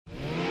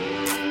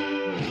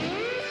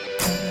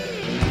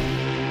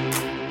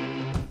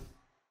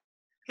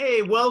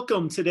Hey,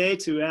 welcome today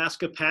to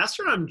Ask a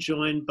Pastor. I'm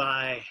joined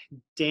by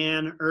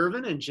Dan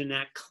Irvin and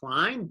Jeanette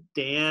Klein.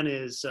 Dan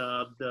is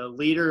the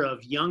leader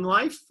of Young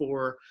Life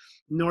for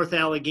North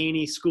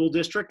Allegheny School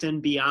District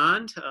and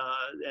beyond,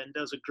 and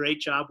does a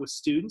great job with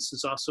students.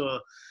 Is also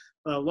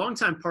a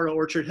longtime part of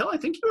Orchard Hill. I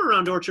think you were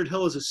around Orchard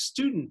Hill as a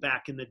student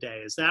back in the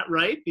day. Is that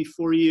right?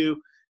 Before you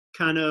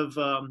kind of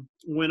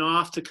went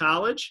off to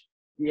college?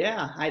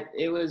 Yeah,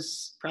 it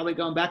was probably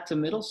going back to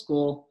middle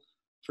school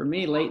for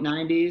me, late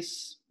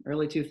 90s,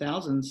 early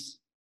 2000s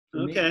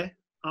for me. Okay,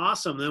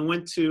 awesome. Then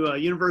went to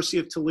University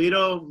of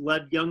Toledo,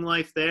 led Young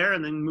Life there,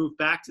 and then moved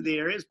back to the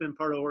area. Has been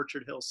part of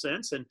Orchard Hill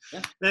since. And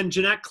then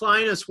Jeanette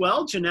Klein as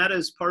well. Jeanette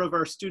is part of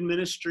our student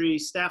ministry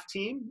staff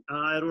team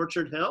at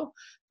Orchard Hill.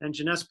 And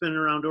Jeanette's been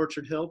around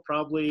Orchard Hill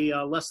probably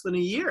less than a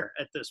year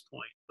at this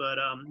point, but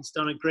has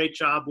done a great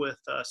job with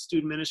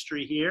student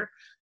ministry here.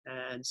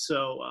 And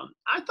so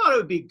I thought it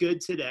would be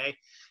good today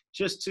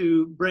just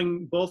to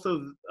bring both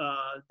of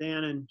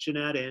Dan and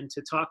Jeanette in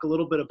to talk a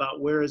little bit about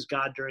where is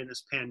God during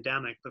this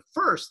pandemic. But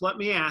first, let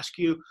me ask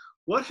you,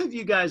 what have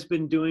you guys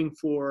been doing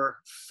for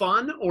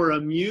fun or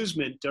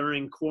amusement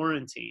during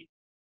quarantine?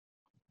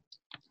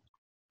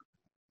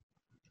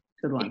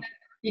 Good one.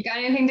 You got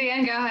anything,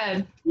 Dan? Go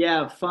ahead.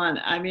 Yeah, fun.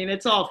 I mean,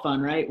 it's all fun,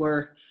 right?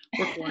 We're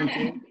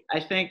quarantined. I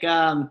think,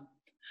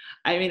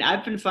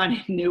 I've been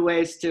finding new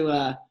ways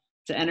to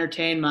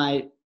entertain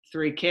my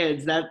three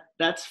kids.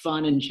 That's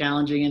fun and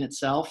challenging in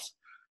itself.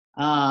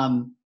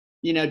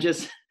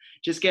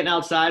 Just getting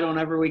outside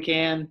whenever we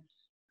can.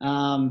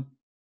 I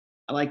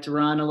like to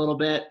run a little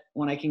bit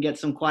when I can get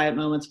some quiet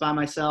moments by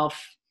myself.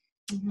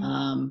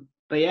 Mm-hmm.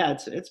 But yeah,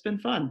 it's been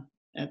fun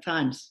at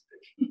times.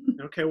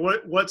 Okay,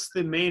 what's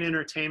the main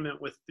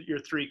entertainment with your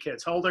three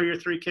kids? How old are your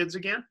three kids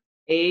again?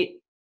 8,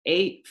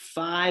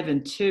 5,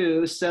 and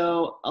 2.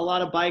 So a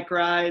lot of bike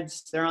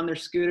rides. They're on their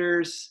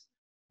scooters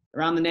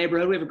around the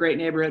neighborhood. We have a great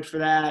neighborhood for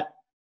that.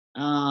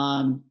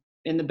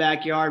 In the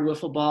backyard,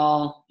 wiffle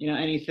ball,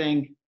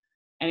 anything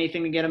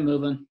to get them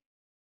moving.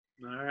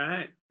 All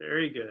right.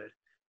 Very good.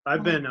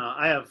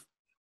 I have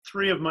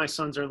 3 of my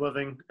sons are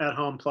living at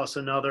home plus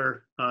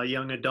another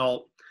young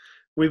adult.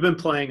 We've been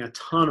playing a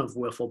ton of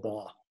wiffle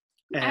ball.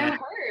 And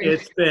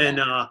it's been,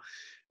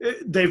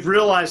 they've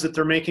realized that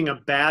they're making a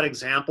bad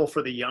example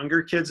for the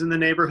younger kids in the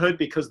neighborhood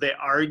because they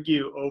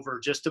argue over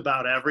just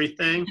about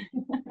everything.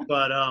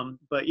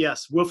 But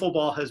yes, wiffle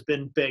ball has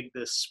been big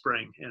this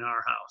spring in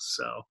our house.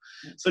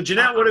 So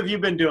Jeanette, what have you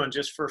been doing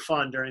just for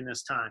fun during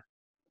this time?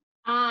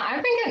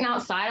 I've been getting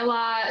outside a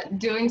lot,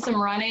 doing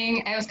some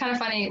running. It was kind of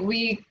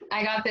funny.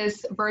 I got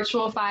this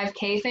virtual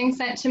 5K thing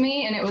sent to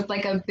me, and it was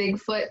like a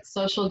Bigfoot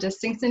social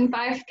distancing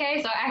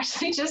 5K. So I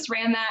actually just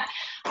ran that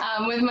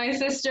with my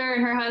sister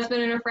and her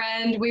husband and a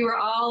friend. We were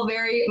all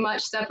very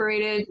much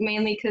separated,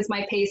 mainly because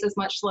my pace is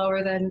much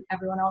slower than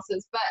everyone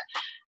else's. But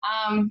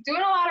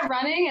doing a lot of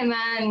running, and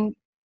then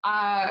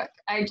I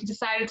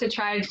decided to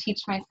try to teach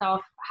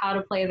myself how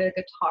to play the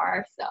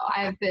guitar. So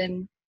I've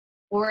been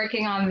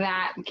working on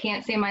that.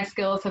 Can't say my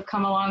skills have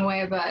come a long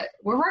way, but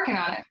we're working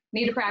on it.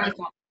 Need to practice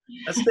more.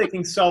 That's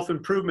taking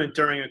self-improvement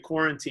during a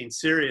quarantine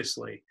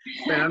seriously.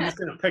 Man, I'm just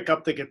going to pick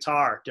up the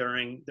guitar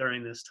during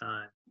this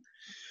time.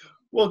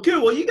 Well,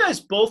 good. Well, you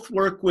guys both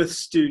work with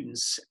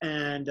students,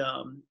 and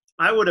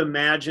I would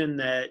imagine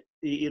that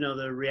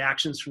the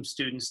reactions from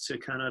students to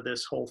kind of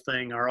this whole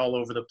thing are all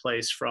over the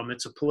place, from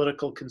it's a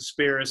political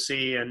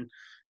conspiracy and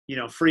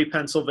free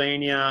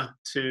Pennsylvania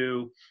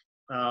to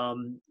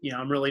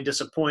I'm really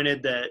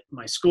disappointed that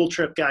my school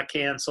trip got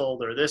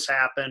canceled or this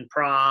happened,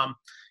 prom,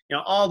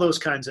 all those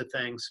kinds of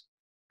things.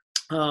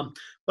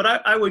 But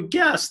I would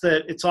guess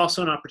that it's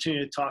also an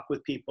opportunity to talk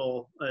with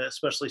people,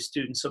 especially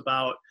students,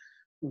 about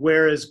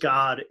where is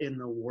God in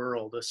the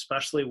world,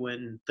 especially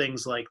when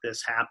things like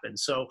this happen.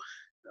 So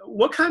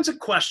what kinds of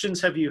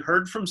questions have you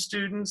heard from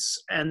students?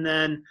 And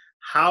then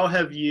how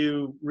have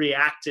you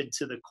reacted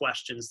to the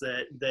questions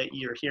that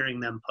you're hearing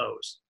them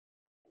pose?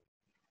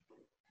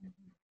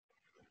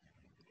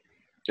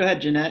 Go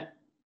ahead, Jeanette.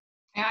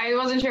 I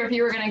wasn't sure if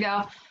you were going to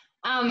go.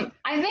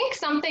 I think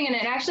something, and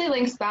it actually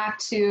links back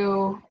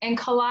to, in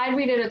Collide,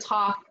 we did a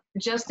talk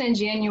just in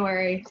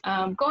January,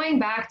 going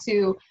back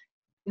to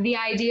the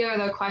idea or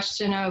the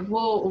question of,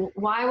 well,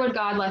 why would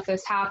God let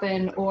this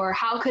happen? Or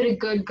how could a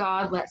good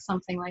God let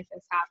something like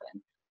this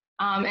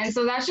happen? And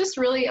so that just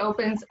really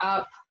opens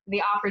up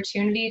the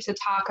opportunity to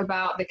talk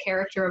about the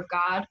character of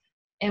God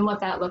and what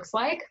that looks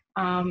like.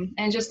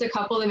 And just a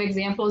couple of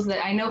examples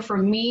that I know for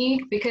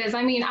me, because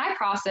I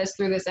process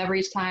through this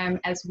every time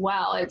as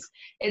well.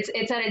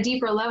 It's at a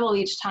deeper level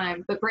each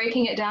time, but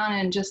breaking it down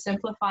and just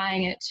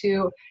simplifying it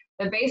to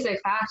the basic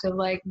fact of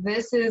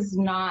this is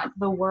not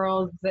the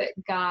world that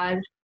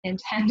God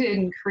intended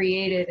and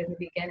created in the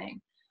beginning.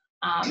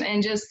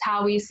 And just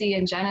how we see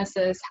in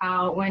Genesis,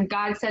 how when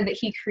God said that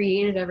he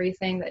created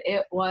everything, that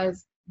it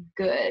was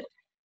good.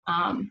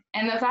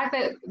 And the fact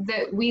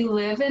that we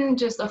live in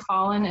just a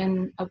fallen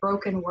and a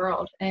broken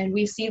world, and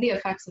we see the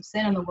effects of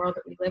sin in the world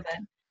that we live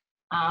in.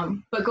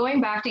 But going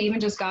back to even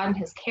just God and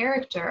his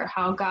character,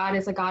 how God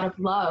is a God of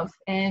love,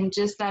 and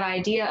just that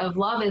idea of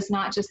love is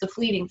not just a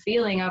fleeting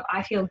feeling of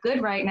I feel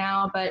good right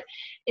now, but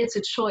it's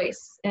a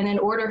choice. And in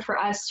order for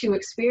us to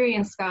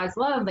experience God's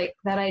love, like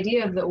that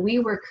idea of that we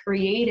were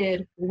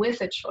created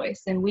with a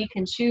choice, and we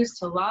can choose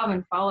to love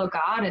and follow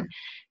God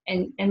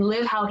and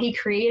live how he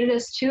created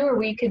us to, or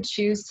we could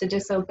choose to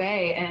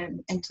disobey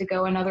and to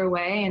go another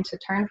way and to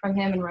turn from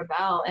him and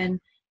rebel. And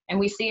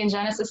we see in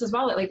Genesis as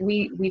well that like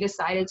we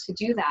decided to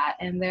do that,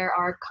 and there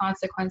are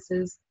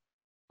consequences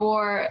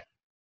for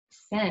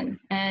sin,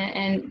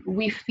 and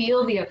we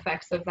feel the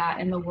effects of that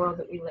in the world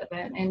that we live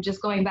in. And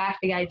just going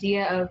back to the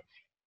idea of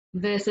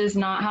this is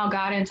not how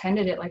God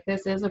intended it. Like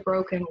this is a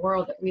broken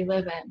world that we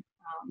live in.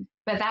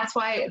 But that's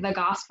why the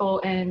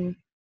gospel and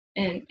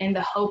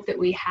the hope that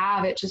we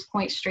have, it just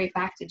points straight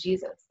back to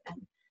Jesus,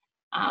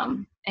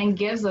 and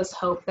gives us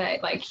hope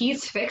that like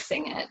he's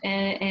fixing it,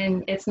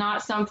 and it's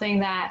not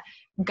something that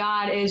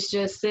God is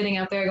just sitting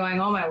up there going,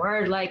 oh my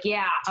word, like,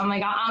 yeah,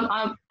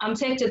 I'm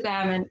ticked at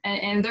them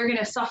and they're going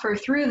to suffer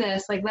through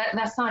this. Like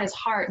that's not his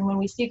heart. And when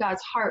we see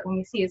God's heart, when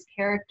we see his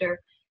character,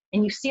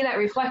 and you see that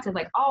reflected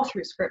like all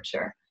through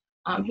scripture,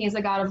 he's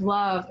a God of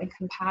love and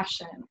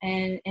compassion.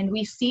 And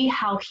we see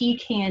how he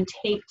can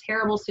take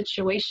terrible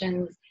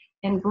situations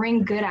and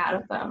bring good out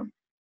of them.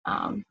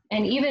 And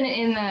even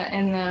in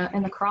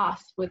the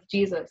cross with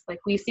Jesus, like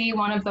we see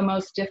one of the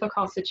most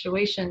difficult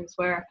situations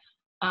where,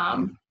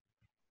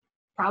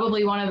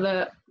 probably one of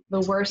the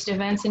worst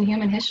events in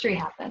human history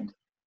happened,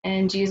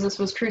 and Jesus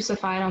was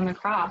crucified on the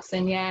cross,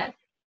 and yet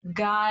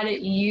God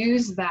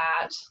used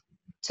that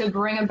to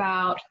bring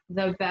about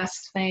the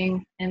best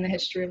thing in the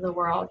history of the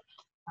world,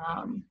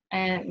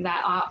 and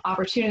that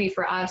opportunity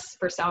for us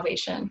for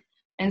salvation.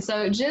 And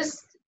so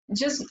just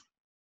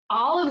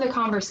all of the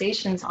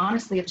conversations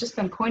honestly have just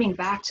been pointing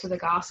back to the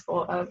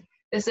gospel of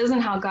this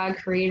isn't how God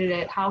created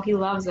it, how he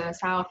loves us,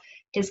 how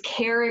his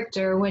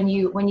character, when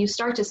you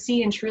start to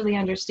see and truly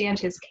understand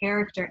his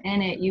character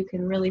in it, you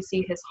can really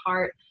see his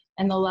heart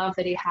and the love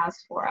that he has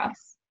for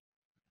us.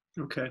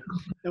 Okay.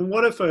 And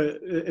what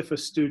if a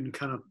student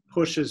kind of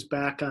pushes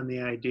back on the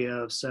idea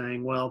of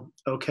saying, well,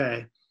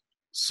 okay,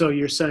 so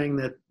you're saying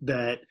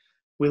that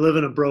we live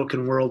in a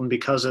broken world, and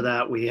because of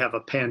that we have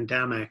a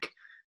pandemic,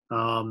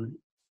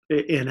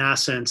 in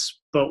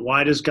essence, but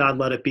why does God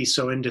let it be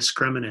so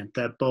indiscriminate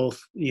that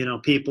both,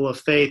 people of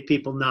faith,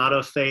 people not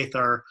of faith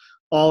are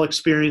all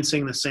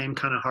experiencing the same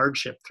kind of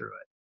hardship through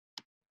it?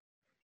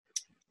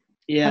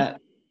 Yeah.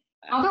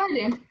 I'll go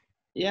ahead, Dan.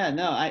 Yeah,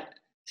 no,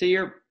 to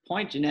your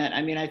point, Jeanette,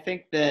 I mean, I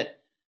think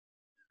that,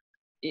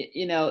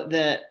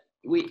 that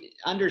we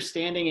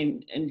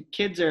understanding and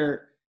kids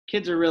are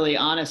really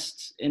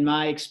honest in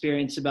my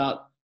experience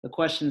about the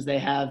questions they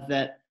have,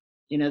 that,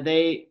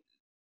 they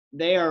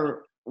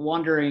are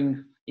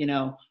wondering,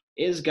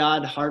 is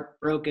God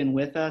heartbroken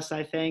with us?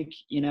 I think,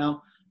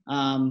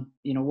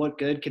 what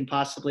good can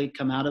possibly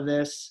come out of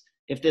this?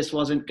 If this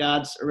wasn't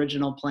God's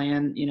original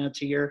plan,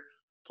 to your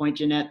point,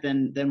 Jeanette,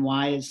 then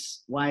why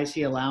is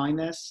he allowing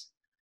this?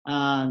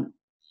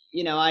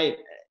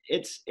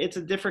 It's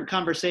a different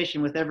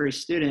conversation with every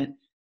student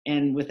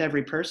and with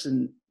every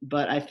person,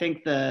 but I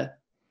think the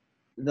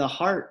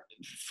heart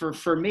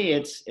for me,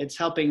 it's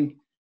helping,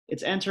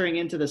 it's entering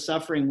into the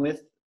suffering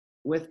with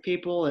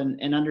people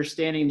and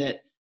understanding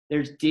that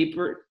there's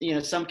deeper,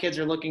 some kids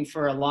are looking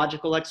for a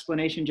logical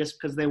explanation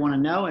just because they want to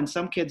know. And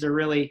some kids are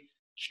really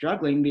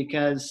struggling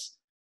because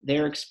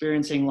they're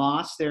experiencing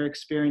loss. They're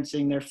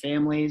experiencing their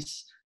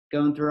families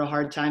going through a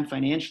hard time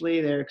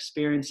financially. They're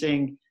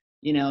experiencing,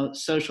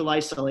 social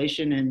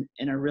isolation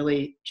in a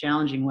really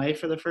challenging way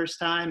for the first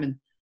time. And,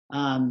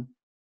 I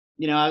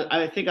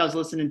think I was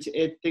listening to,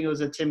 I think it was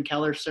a Tim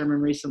Keller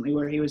sermon recently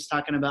where he was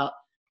talking about,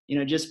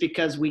 just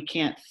because we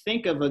can't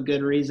think of a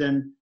good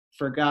reason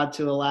for God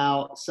to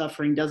allow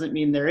suffering doesn't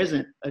mean there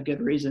isn't a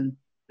good reason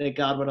that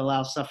God would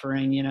allow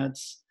suffering.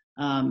 It's,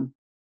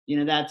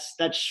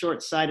 that's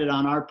short-sighted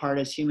on our part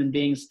as human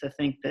beings to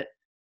think that,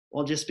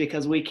 well, just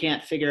because we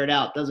can't figure it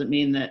out doesn't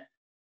mean that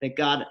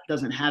God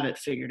doesn't have it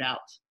figured out.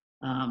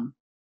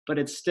 But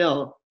it's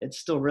still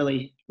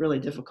really, really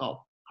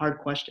difficult, hard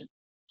question.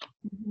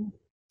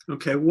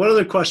 Okay. What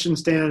other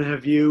questions, Dan,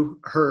 have you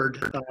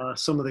heard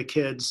some of the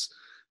kids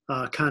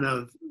kind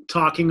of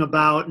talking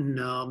about, and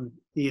have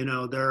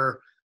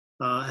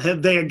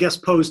they, I guess,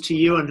 posed to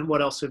you, and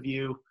what else have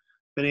you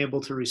been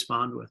able to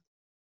respond with?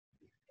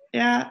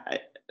 Yeah,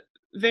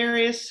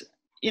 various.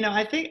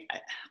 I think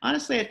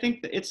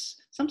that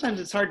sometimes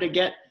it's hard to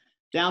get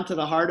down to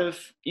the heart of,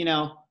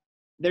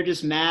 they're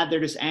just mad, they're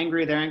just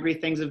angry, they're angry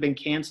things have been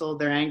canceled,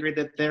 they're angry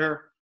that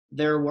their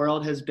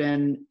world has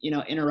been,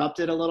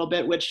 interrupted a little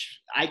bit,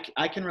 which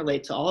I can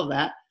relate to all of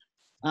that.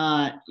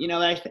 I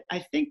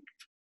think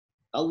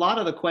a lot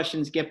of the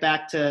questions get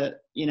back to,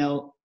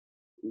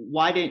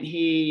 why didn't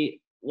he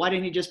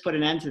just put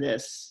an end to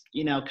this,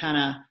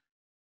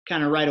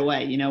 kind of right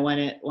away,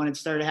 when it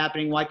started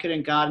happening? Why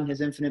couldn't God in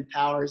his infinite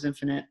power, his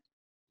infinite,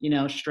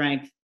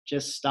 strength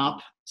just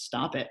stop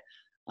it?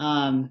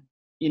 And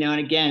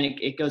again,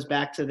 it goes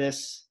back to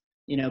this,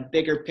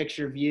 bigger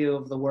picture view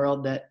of the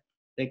world that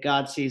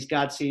God sees.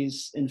 God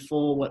sees in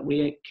full what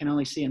we can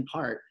only see in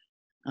part.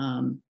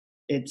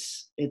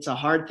 It's a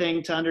hard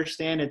thing to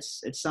understand.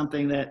 It's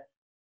something that,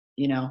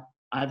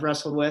 I've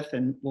wrestled with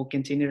and will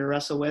continue to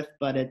wrestle with,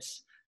 but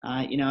it's,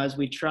 as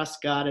we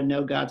trust God and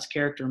know God's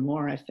character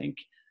more, I think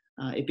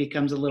it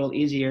becomes a little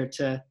easier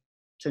to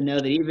know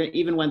that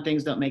even when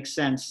things don't make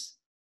sense,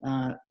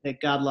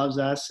 that God loves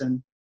us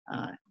and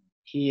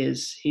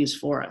He's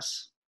for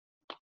us.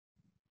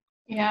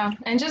 Yeah,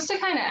 and just to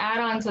kind of add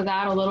on to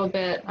that a little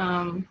bit,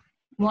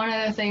 one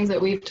of the things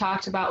that we've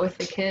talked about with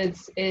the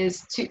kids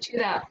is to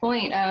that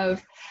point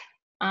of,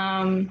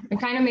 we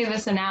kind of made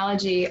this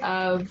analogy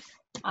of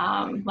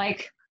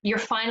like you're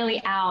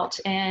finally out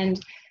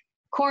and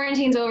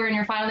quarantine's over and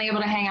you're finally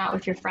able to hang out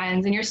with your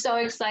friends and you're so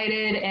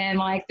excited and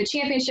like the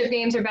championship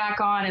games are back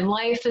on and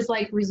life is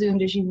like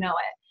resumed as you know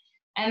it.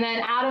 And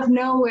then out of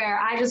nowhere,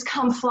 I just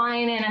come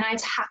flying in and I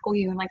tackle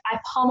you and like I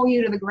pummel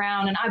you to the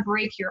ground and I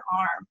break your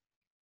arm.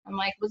 I'm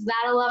like, was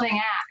that a loving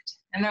act?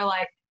 And they're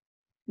like,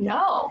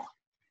 no.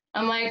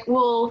 I'm like,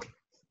 well,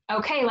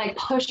 okay, like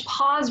push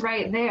pause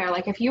right there.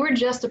 Like if you were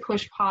just to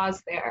push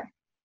pause there,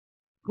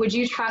 would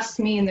you trust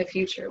me in the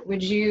future?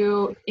 Would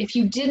you, if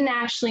you didn't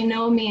actually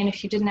know me and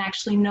if you didn't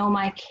actually know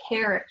my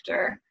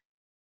character,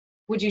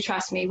 would you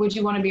trust me? Would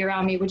you want to be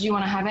around me? Would you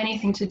want to have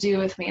anything to do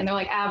with me? And they're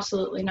like,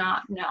 absolutely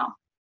not, no.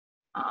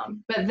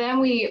 But then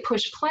we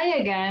push play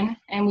again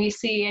and we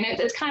see, and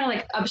it's kind of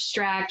like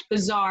abstract,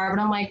 bizarre,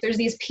 but I'm like, there's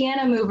these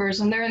piano movers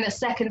and they're in the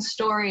second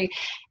story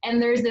and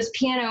there's this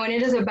piano and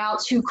it is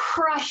about to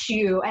crush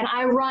you. And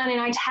I run and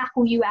I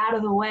tackle you out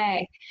of the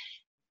way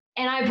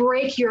and I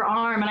break your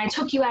arm and I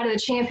took you out of the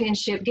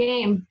championship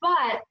game,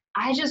 but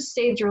I just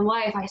saved your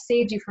life. I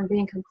saved you from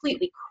being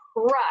completely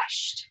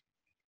crushed.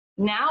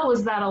 Now,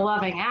 was that a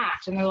loving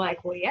act? And they're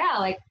like, well, yeah,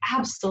 like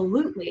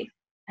absolutely.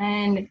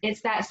 And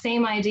it's that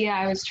same idea.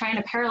 I was trying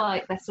to parallel,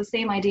 like, that's the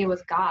same idea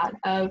with God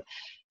of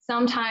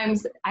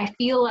sometimes I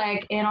feel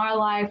like in our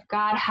life,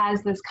 God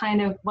has this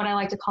kind of what I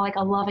like to call like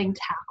a loving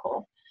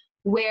tackle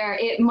where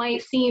it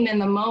might seem in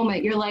the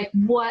moment, you're like,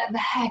 what the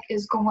heck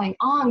is going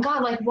on?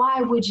 God, like,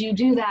 why would you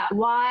do that?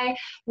 Why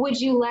would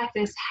you let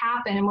this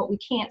happen? And what we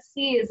can't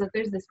see is that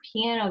there's this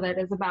piano that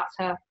is about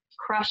to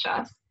crush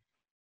us.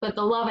 But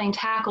the loving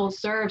tackle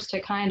serves to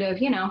kind of,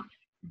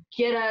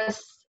 get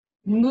us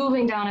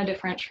moving down a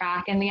different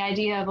track. And the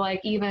idea of like,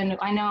 even,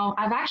 I know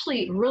I've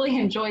actually really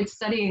enjoyed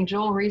studying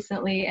Joel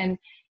recently and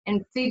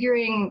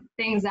figuring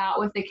things out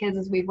with the kids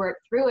as we've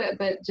worked through it,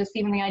 but just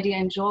even the idea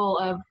in Joel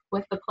of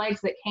with the plagues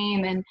that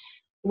came and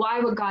why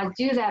would God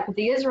do that? But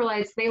the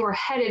Israelites, they were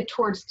headed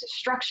towards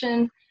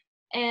destruction.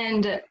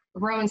 And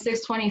Romans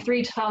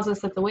 6:23 tells us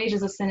that the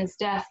wages of sin is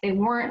death. They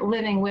weren't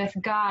living with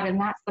God, and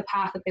that's the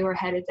path that they were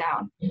headed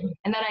down.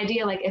 And that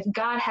idea, like if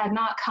God had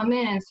not come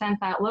in and sent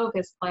that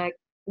locust plague,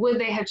 would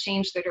they have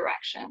changed their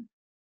direction?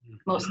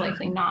 Most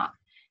likely not.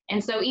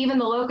 And so even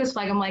the locust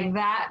plague, I'm like,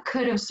 that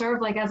could have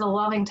served like as a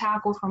loving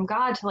tackle from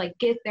God to like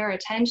get their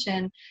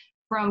attention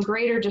from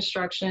greater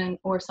destruction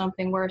or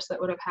something worse that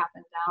would have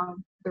happened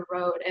down the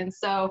road. And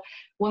so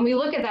when we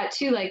look at that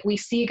too, like we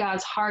see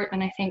God's heart,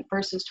 and I think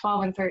verses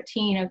 12 and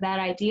 13 of that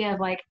idea of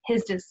like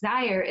his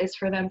desire is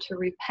for them to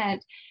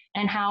repent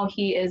and how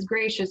he is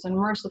gracious and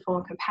merciful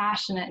and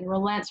compassionate and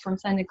relents from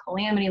sending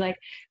calamity. Like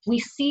we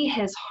see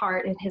his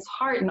heart,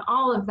 and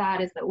all of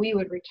that is that we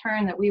would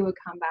return, that we would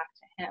come back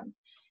to him.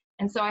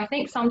 And so I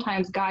think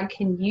sometimes God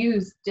can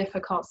use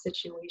difficult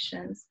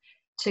situations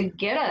to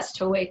get us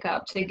to wake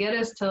up, to get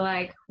us to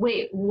like,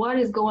 wait, what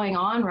is going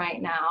on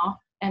right now?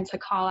 And to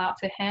call out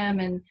to him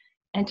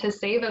and to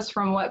save us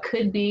from what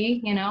could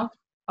be,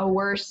 a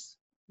worse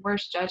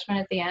judgment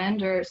at the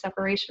end or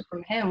separation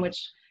from him,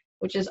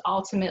 which is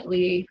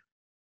ultimately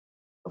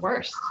the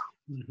worst.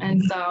 Mm-hmm.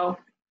 And so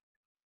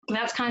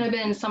that's kind of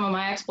been some of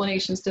my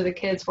explanations to the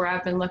kids where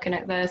I've been looking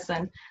at this,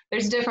 and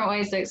there's different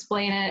ways to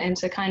explain it and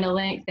to kind of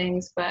link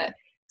things. But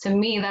to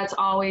me, that's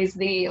always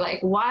the, like,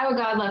 why would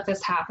God let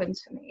this happen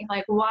to me?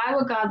 Like, why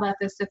would God let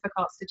this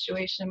difficult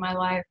situation in my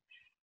life?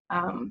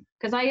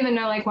 Because I even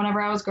know, like,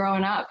 whenever I was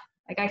growing up,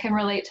 like, I can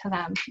relate to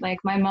them. Like,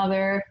 my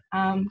mother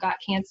got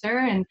cancer,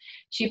 and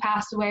she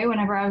passed away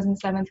whenever I was in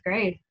 7th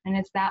grade. And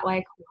it's that,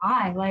 like,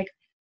 why? Like,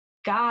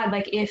 God,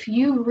 like, if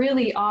you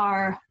really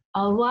are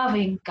a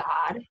loving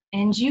God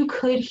and you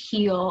could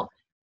heal,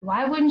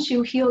 why wouldn't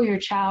you heal your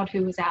child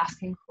who was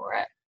asking for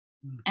it?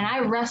 And I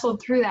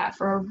wrestled through that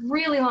for a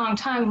really long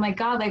time. I'm like,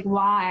 God, like,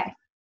 why?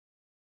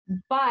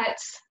 But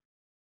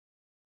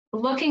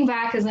looking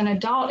back as an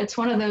adult, it's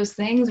one of those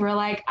things where,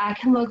 like, I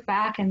can look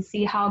back and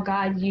see how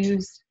God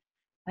used,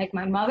 like,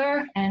 my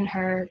mother and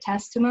her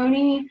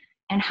testimony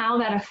and how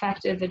that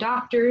affected the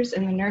doctors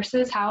and the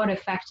nurses, how it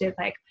affected,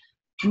 like,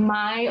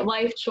 my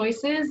life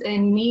choices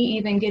and me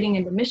even getting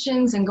into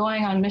missions and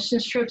going on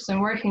missions trips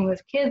and working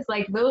with kids.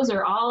 Like, those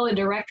are all a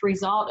direct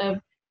result of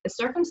the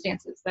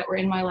circumstances that were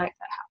in my life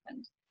that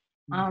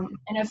happened.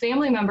 And a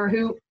family member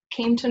who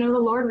came to know the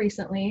Lord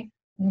recently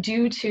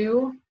due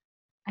to,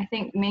 I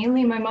think,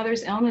 mainly my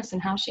mother's illness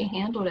and how she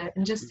handled it,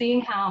 and just seeing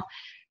how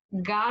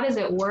God is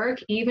at work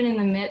even in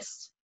the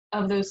midst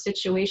of those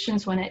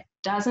situations when it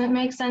doesn't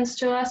make sense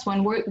to us,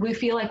 when we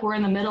feel like we're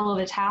in the middle of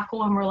a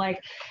tackle and we're like,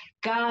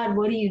 God,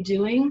 what are you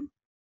doing?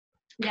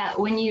 Yeah,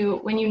 when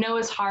you know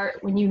his heart,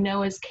 when you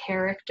know his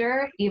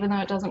character, even though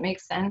it doesn't make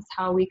sense,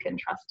 how we can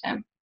trust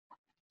him.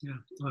 Yeah,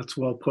 that's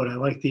well put. I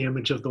like the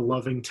image of the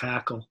loving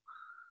tackle.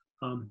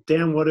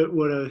 Dan, what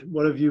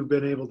have you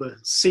been able to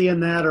see in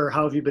that, or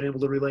how have you been able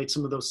to relate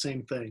some of those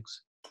same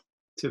things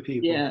to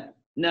people? Yeah,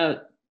 no,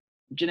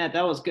 Jeanette,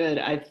 that was good.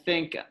 I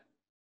think,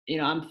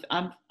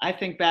 I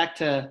think back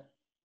to,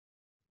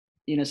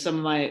 some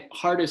of my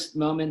hardest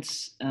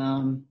moments,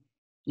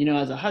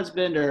 as a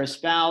husband or a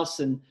spouse,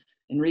 and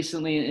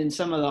recently in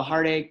some of the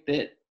heartache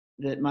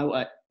that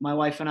my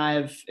wife and I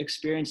have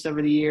experienced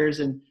over the years,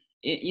 and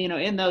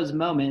in those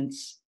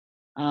moments,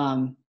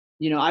 I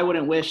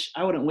wouldn't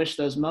wish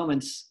those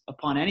moments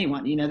upon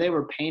anyone. They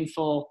were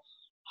painful,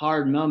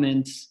 hard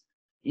moments,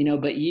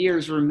 but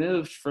years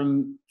removed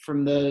from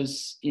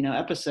those,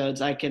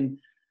 episodes, I can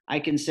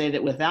say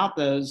that without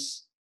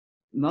those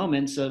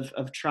moments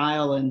of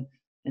trial and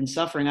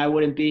suffering, I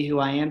wouldn't be who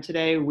I am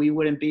today. We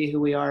wouldn't be who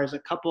we are as a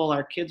couple.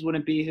 Our kids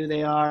wouldn't be who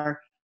they are.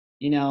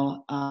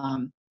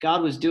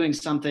 God was doing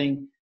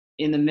something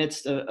in the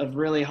midst of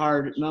really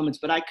hard moments,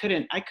 but I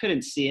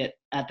couldn't see it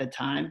at the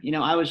time.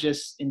 I was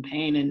just in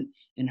pain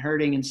and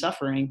hurting and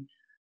suffering.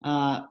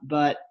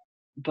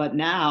 But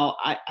now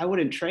I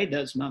wouldn't trade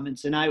those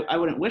moments, and I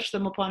wouldn't wish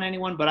them upon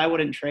anyone, but I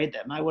wouldn't trade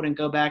them. I wouldn't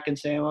go back and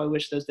say, oh, I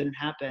wish those didn't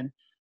happen.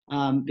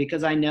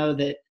 Because I know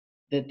that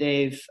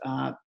they've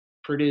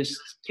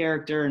produced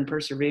character and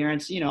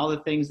perseverance, all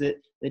the things that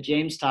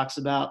James talks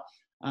about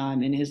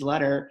in his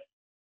letter.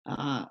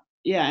 And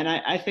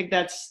I think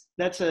that's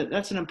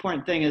an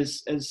important thing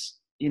as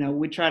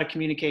we try to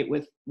communicate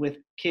with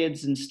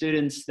kids and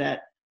students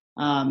that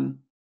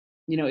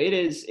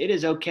it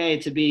is okay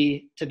to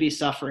be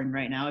suffering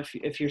right now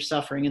if you're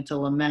suffering, and to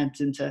lament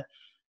and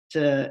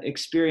to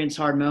experience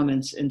hard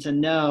moments, and to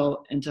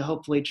know and to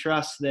hopefully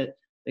trust that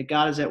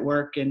God is at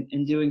work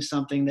and doing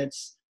something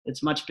that's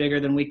much bigger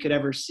than we could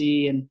ever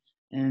see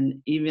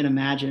and even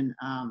imagine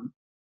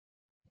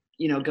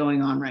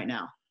going on right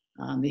now.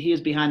 That he is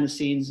behind the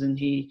scenes, and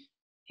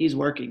he's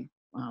working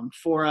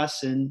for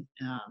us, and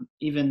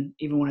even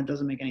when it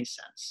doesn't make any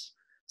sense.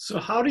 So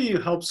how do you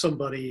help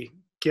somebody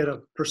get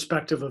a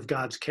perspective of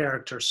God's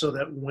character so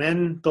that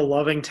when the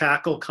loving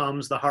tackle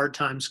comes, the hard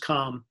times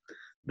come,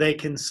 they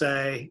can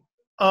say,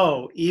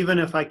 oh, even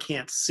if I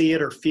can't see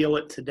it or feel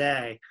it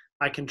today,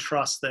 I can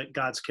trust that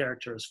God's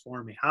character is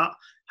for me?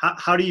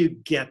 How do you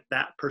get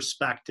that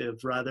perspective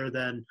rather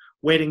than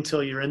waiting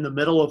till you're in the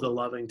middle of the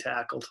loving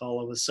tackle to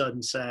all of a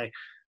sudden say,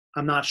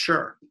 I'm not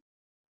sure?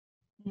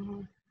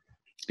 Mm-hmm.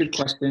 Good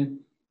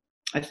question.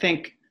 I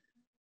think,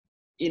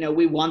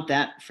 we want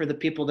that for the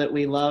people that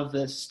we love,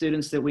 the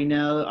students that we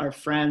know, our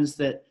friends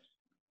that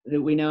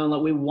we know,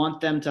 and we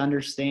want them to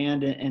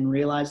understand and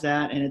realize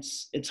that. And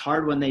it's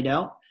hard when they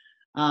don't.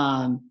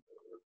 I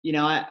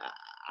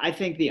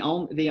think the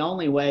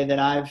only way that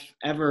I've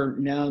ever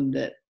known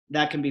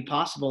that can be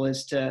possible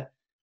is to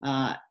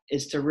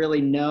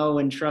really know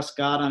and trust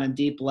God on a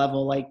deep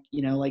level, like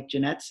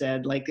Jeanette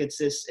said. Like it's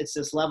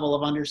this level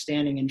of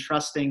understanding and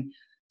trusting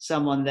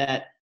someone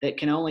that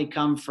can only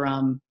come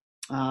from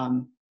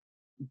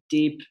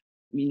deep,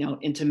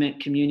 intimate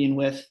communion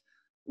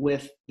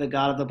with the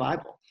God of the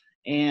Bible.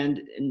 And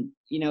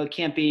it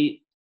can't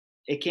be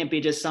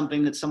just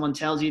something that someone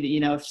tells you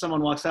that, if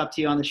someone walks up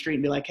to you on the street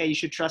and be like, hey, you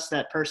should trust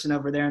that person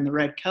over there in the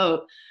red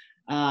coat.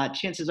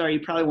 Chances are you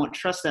probably won't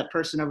trust that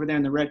person over there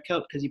in the red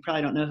coat because you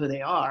probably don't know who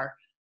they are,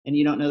 and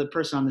you don't know the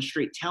person on the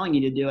street telling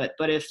you to do it.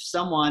 But if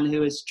someone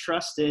who is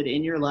trusted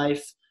in your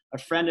life, a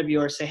friend of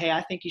yours, say, hey,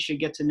 I think you should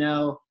get to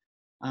know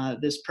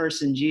this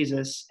person,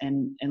 Jesus,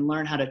 and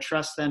learn how to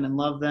trust them and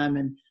love them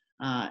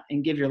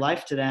and give your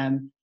life to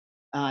them,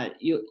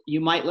 you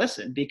might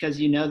listen because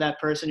that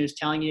person who's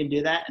telling you to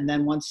do that. And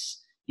then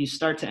once you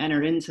start to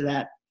enter into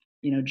that,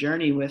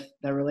 journey with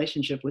that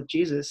relationship with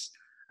Jesus,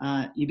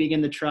 you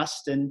begin to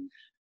trust and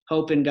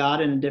hope in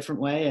God in a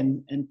different way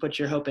and put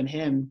your hope in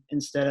him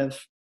instead of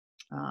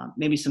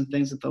maybe some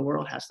things that the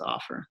world has to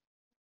offer.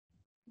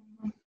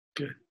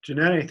 Good.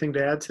 Jeanette, anything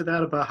to add to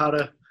that about how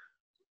to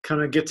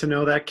kind of get to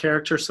know that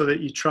character so that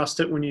you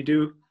trust it when you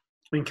do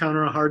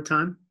encounter a hard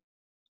time?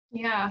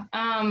 Yeah.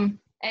 And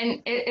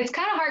it's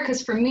kind of hard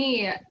because for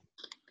me,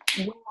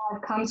 when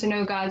I've come to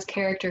know God's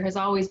character has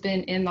always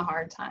been in the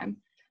hard time.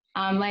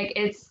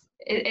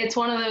 It's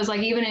one of those,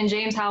 like, even in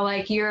James, how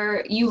like you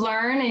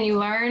learn and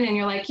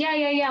you're like,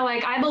 yeah.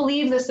 Like, I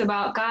believe this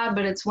about God,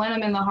 but it's when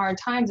I'm in the hard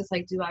times, it's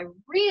like, do I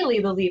really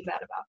believe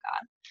that about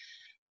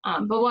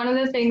God? But one of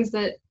the things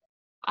that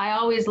I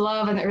always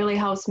love and that really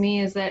helps me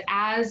is that,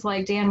 as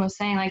like Dan was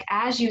saying, like,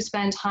 as you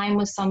spend time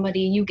with somebody,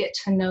 you get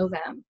to know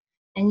them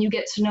and you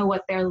get to know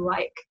what they're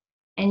like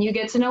and you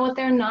get to know what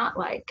they're not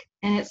like.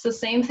 And it's the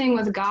same thing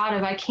with God.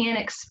 If I can't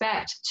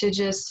expect to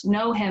just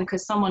know him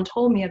because someone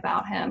told me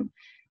about him,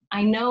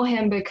 I know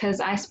him because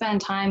I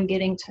spend time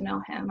getting to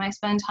know him. I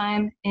spend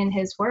time in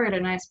his word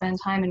and I spend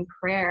time in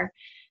prayer.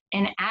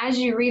 And as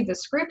you read the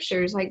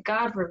scriptures, like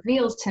God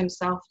reveals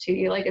himself to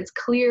you, like it's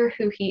clear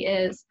who he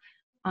is.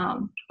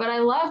 But I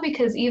love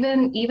because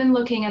even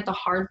looking at the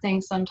hard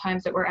things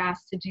sometimes that we're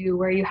asked to do,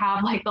 where you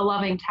have like the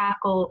loving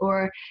tackle,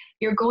 or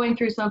you're going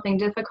through something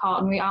difficult,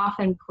 and we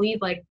often plead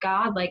like,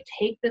 God, like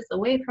take this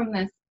away from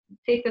us,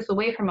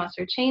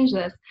 or change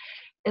this,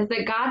 is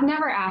that God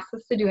never asks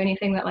us to do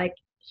anything that like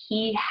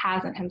he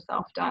hasn't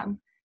himself done.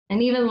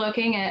 And even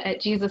looking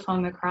at Jesus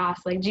on the cross,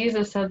 like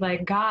Jesus said,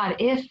 like, God,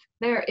 if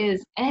there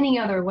is any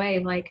other way,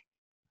 like,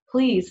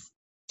 please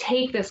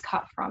take this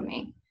cup from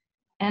me.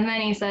 And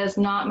then he says,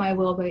 not my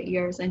will, but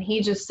yours. And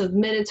he just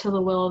submitted to the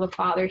will of the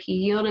Father. He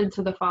yielded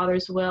to the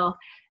Father's will,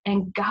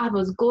 and God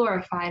was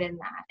glorified in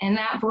that. And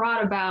that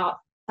brought about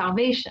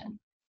salvation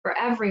for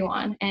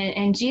everyone.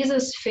 And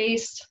Jesus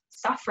faced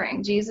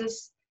suffering.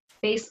 Jesus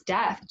faced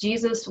death.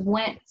 Jesus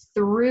went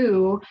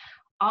through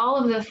all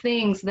of the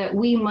things that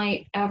we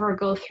might ever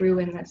go through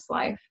in this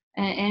life.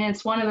 And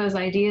it's one of those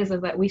ideas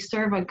of that we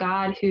serve a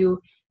God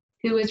who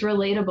is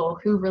relatable,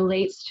 who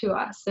relates to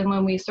us. And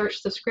when we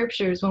search the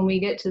scriptures, when we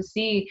get to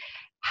see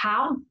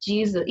how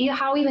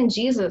even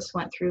Jesus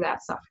went through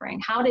that suffering,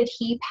 how did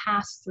he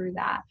pass through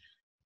that?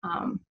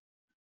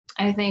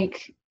 I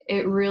think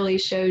it really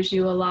shows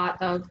you a lot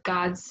of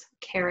God's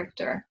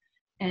character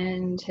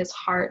and his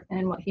heart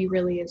and what he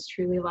really is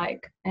truly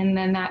like. And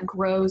then that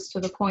grows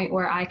to the point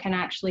where I can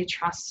actually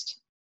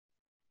trust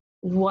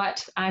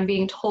what I'm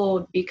being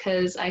told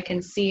because I can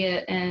see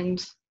it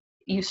and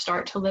you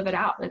start to live it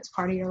out. It's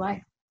part of your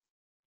life.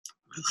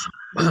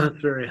 That's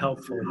very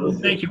helpful. Well,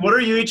 thank you. What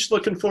are you each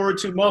looking forward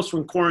to most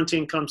when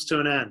quarantine comes to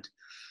an end?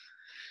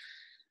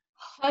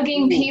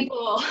 Hugging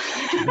people.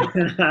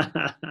 Hugging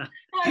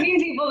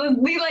people.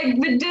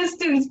 The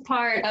distance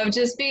part of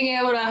just being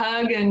able to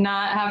hug and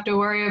not have to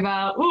worry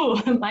about,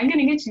 am I going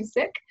to get you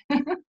sick?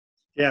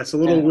 Yeah, it's a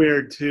little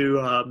weird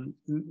to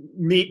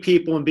meet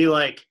people and be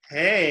like,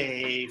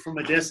 hey, from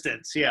a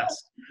distance.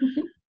 Yes.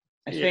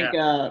 I think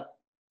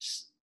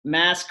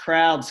mass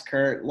crowds,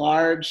 Kurt,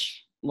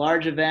 large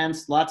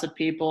events, lots of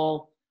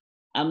people.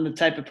 I'm the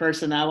type of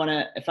person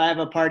if I have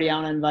a party, I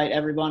want to invite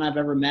everyone I've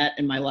ever met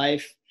in my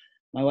life.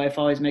 My wife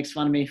always makes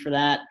fun of me for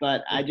that,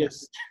 but I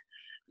just,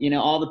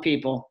 all the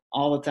people,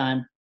 all the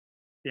time.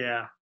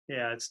 Yeah,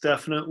 it's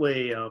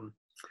definitely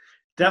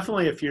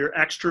if you're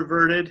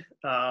extroverted,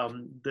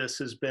 this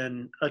has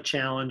been a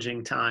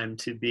challenging time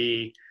to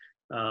be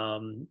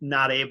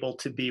not able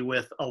to be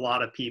with a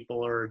lot of people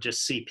or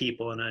just see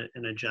people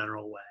in a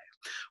general way.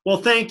 Well,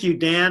 thank you,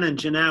 Dan and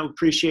Jeanette. We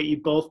appreciate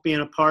you both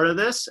being a part of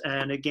this.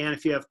 And again,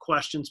 if you have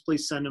questions,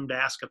 please send them to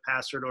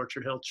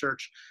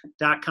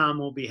askapastor@orchardhillchurch.com.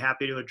 We'll be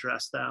happy to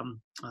address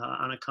them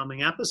on a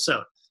coming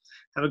episode.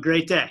 Have a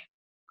great day.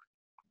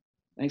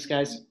 Thanks,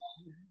 guys.